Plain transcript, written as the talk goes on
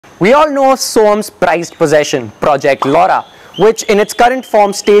We all know Soham's prized possession, Project Laura, which in its current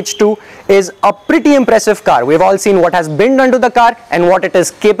form, Stage 2, is a pretty impressive car. We've all seen what has been done to the car and what it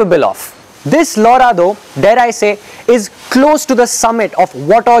is capable of. This Laura though, dare I say, is close to the summit of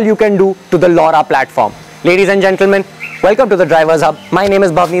what all you can do to the Laura platform. Ladies and gentlemen, welcome to the Driver's Hub. My name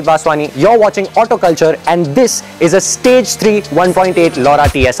is Bhavneet Vaswani. You're watching Auto Culture and this is a Stage 3 1.8 Laura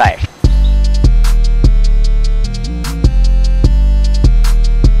TSI.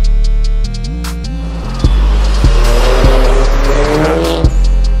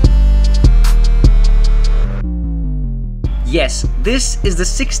 Yes, this is the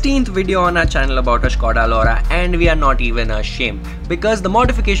 16th video on our channel about a Skoda Laura and we are not even ashamed because the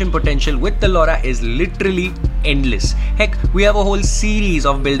modification potential with the Laura is literally endless. Heck, we have a whole series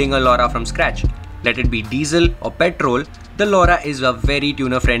of building a Laura from scratch. Let it be diesel or petrol, the Laura is a very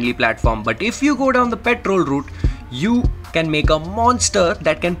tuner friendly platform, but if you go down the petrol route, you can make a monster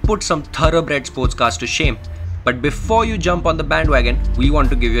that can put some thoroughbred sports cars to shame. But before you jump on the bandwagon, we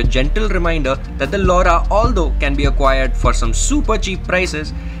want to give you a gentle reminder that the Laura, although can be acquired for some super cheap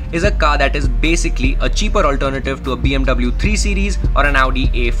prices, is a car that is basically a cheaper alternative to a BMW 3 Series or an Audi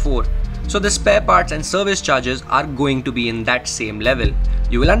A4. So the spare parts and service charges are going to be in that same level.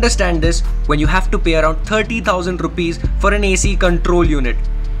 You will understand this when you have to pay around 30,000 rupees for an AC control unit.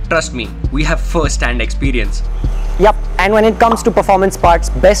 Trust me, we have first-hand experience. Yup, and when it comes to performance parts,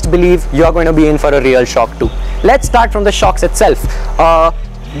 best believe you're going to be in for a real shock too. Let's start from the shocks itself.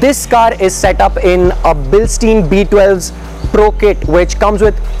 This car is set up in a Bilstein B12's Pro Kit, which comes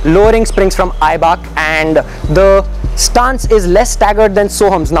with lowering springs from Ibach, and the stance is less staggered than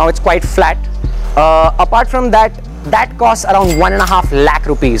Soham's. Now it's quite flat. Apart from that, that costs around 1.5 lakh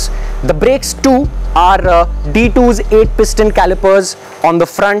rupees. The brakes too are D2's 8-piston calipers on the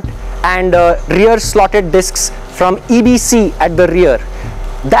front and rear slotted discs from EBC at the rear.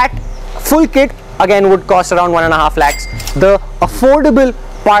 That full kit again would cost around 1.5 lakhs. The affordable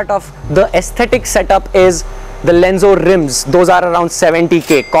part of the aesthetic setup is the Lenzo rims. Those are around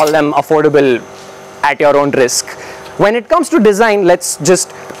 70k. Call them affordable at your own risk. When it comes to design, let's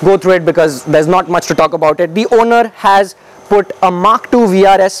just go through it because there's not much to talk about it. The owner has put a Mark II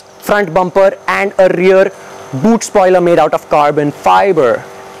VRS front bumper and a rear boot spoiler made out of carbon fiber.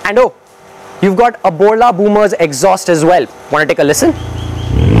 And oh, you've got a Borla Boomer's exhaust as well. Want to take a listen?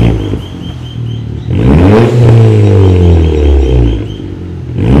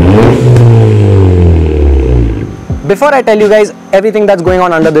 Before I tell you guys everything that's going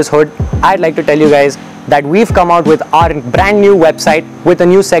on under this hood, I'd like to tell you guys that we've come out with our brand new website with a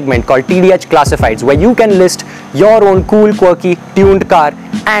new segment called TDH Classifieds, where you can list your own cool, quirky, tuned car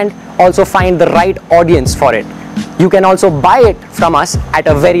and also find the right audience for it. You can also buy it from us at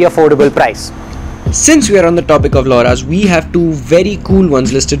a very affordable price. Since we are on the topic of Lauras, we have two very cool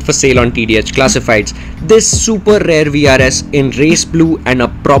ones listed for sale on TDH Classifieds. This super rare VRS in race blue and a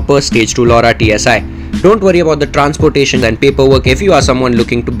proper Stage 2 Laura TSI. Don't worry about the transportation and paperwork if you are someone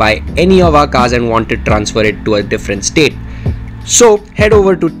looking to buy any of our cars and want to transfer it to a different state. So head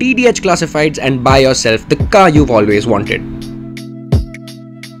over to TDH Classifieds and buy yourself the car you've always wanted.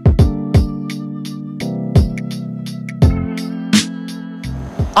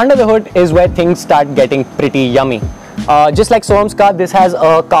 Under the hood is where things start getting pretty yummy. Just like Soham's car, this has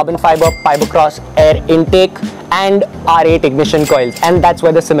a carbon fiber Fibercross air intake and R8 ignition coils, and that's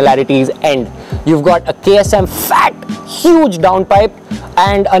where the similarities end. You've got a KSM fat, huge downpipe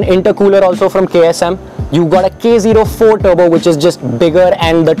and an intercooler also from KSM. You've got a K04 Turbo, which is just bigger,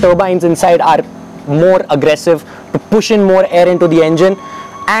 and the turbines inside are more aggressive to push in more air into the engine.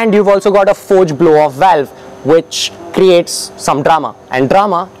 And you've also got a forge blow-off valve, which creates some drama, and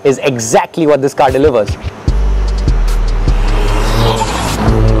drama is exactly what this car delivers.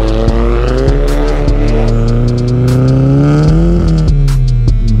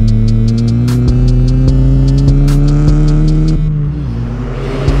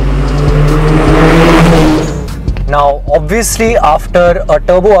 Now obviously after a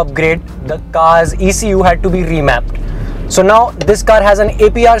turbo upgrade, the car's ECU had to be remapped. So now this car has an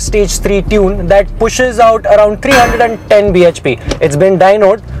APR Stage 3 tune that pushes out around 310 bhp. It's been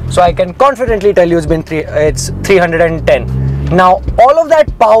dynoed, so I can confidently tell you it's 310. Now all of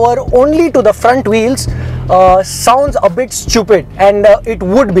that power only to the front wheels sounds a bit stupid, and it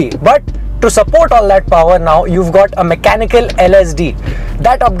would be, but to support all that power, now you've got a mechanical LSD.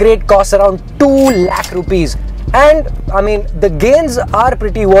 That upgrade costs around 2 lakh rupees. And I mean, the gains are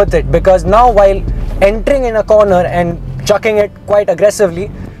pretty worth it, because now while entering in a corner and chucking it quite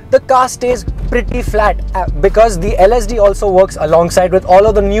aggressively, the car stays pretty flat because the LSD also works alongside with all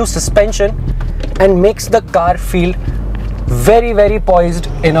of the new suspension and makes the car feel very poised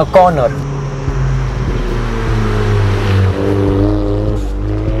in a corner.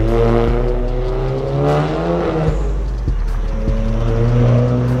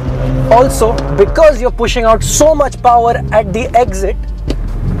 Also, because you're pushing out so much power at the exit,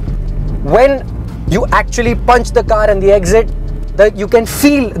 when you actually punch the car in the exit, you can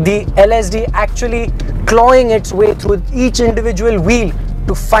feel the LSD actually clawing its way through each individual wheel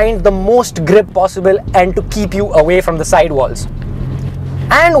to find the most grip possible and to keep you away from the sidewalls.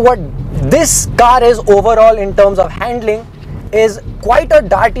 And what this car is overall in terms of handling is quite a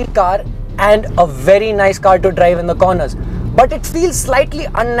darty car and a very nice car to drive in the corners. But it feels slightly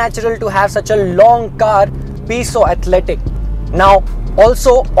unnatural to have such a long car be so athletic. Now,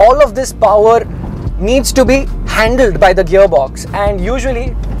 also, all of this power needs to be handled by the gearbox, and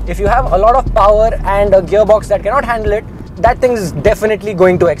usually if you have a lot of power and a gearbox that cannot handle it, that thing is definitely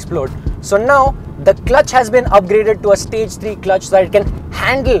going to explode. So now the clutch has been upgraded to a stage 3 clutch so that it can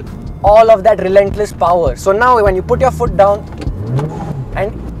handle all of that relentless power. So now when you put your foot down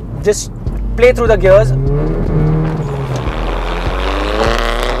and just play through the gears,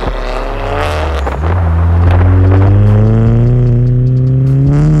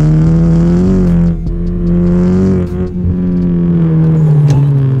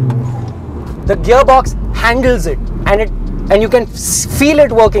 the gearbox handles it, and you can feel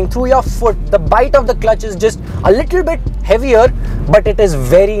it working through your foot. The bite of the clutch is just a little bit heavier, but it is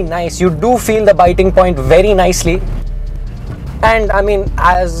very nice. You do feel the biting point very nicely. And I mean,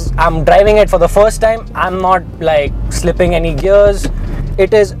 as I'm driving it for the first time, I'm not like slipping any gears.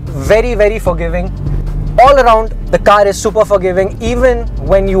 It is very forgiving. All around, the car is super forgiving, even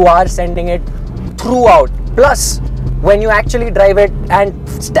when you are sending it throughout. Plus, when you actually drive it and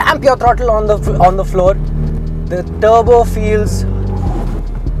stamp your throttle on the floor, the turbo feels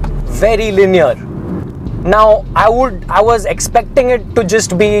very linear. Now, I was expecting it to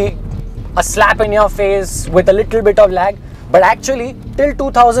just be a slap in your face with a little bit of lag, but actually till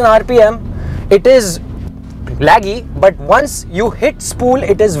 2000 RPM it is laggy, but once you hit spool,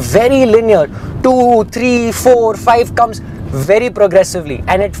 it is very linear. 2, 3, 4, 5 comes very progressively,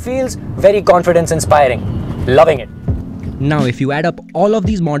 and it feels very confidence inspiring. Loving it. Now, if you add up all of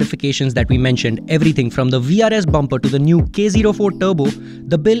these modifications that we mentioned, everything from the VRS bumper to the new K04 Turbo,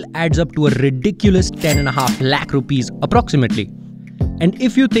 the bill adds up to a ridiculous 10.5 lakh rupees approximately. And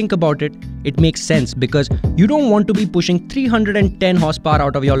if you think about it, it makes sense because you don't want to be pushing 310 horsepower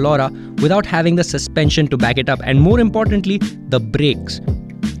out of your Laura without having the suspension to back it up, and more importantly, the brakes.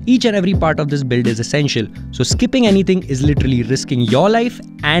 Each and every part of this build is essential, so skipping anything is literally risking your life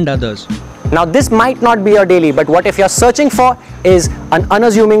and others. Now, this might not be your daily, but what if you're searching for is an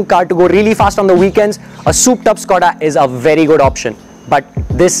unassuming car to go really fast on the weekends? A souped up Skoda is a very good option. But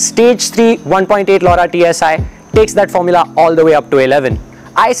this stage 3 1.8 Laura TSI takes that formula all the way up to 11.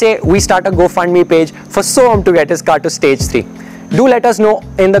 I say we start a GoFundMe page for Soham to get his car to stage 3. Do let us know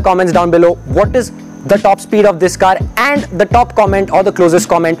in the comments down below what is the top speed of this car, and the top comment or the closest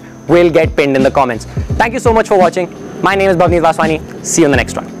comment will get pinned in the comments. Thank you so much for watching. My name is Bhavneet Vaswani. See you in the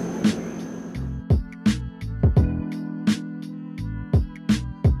next one.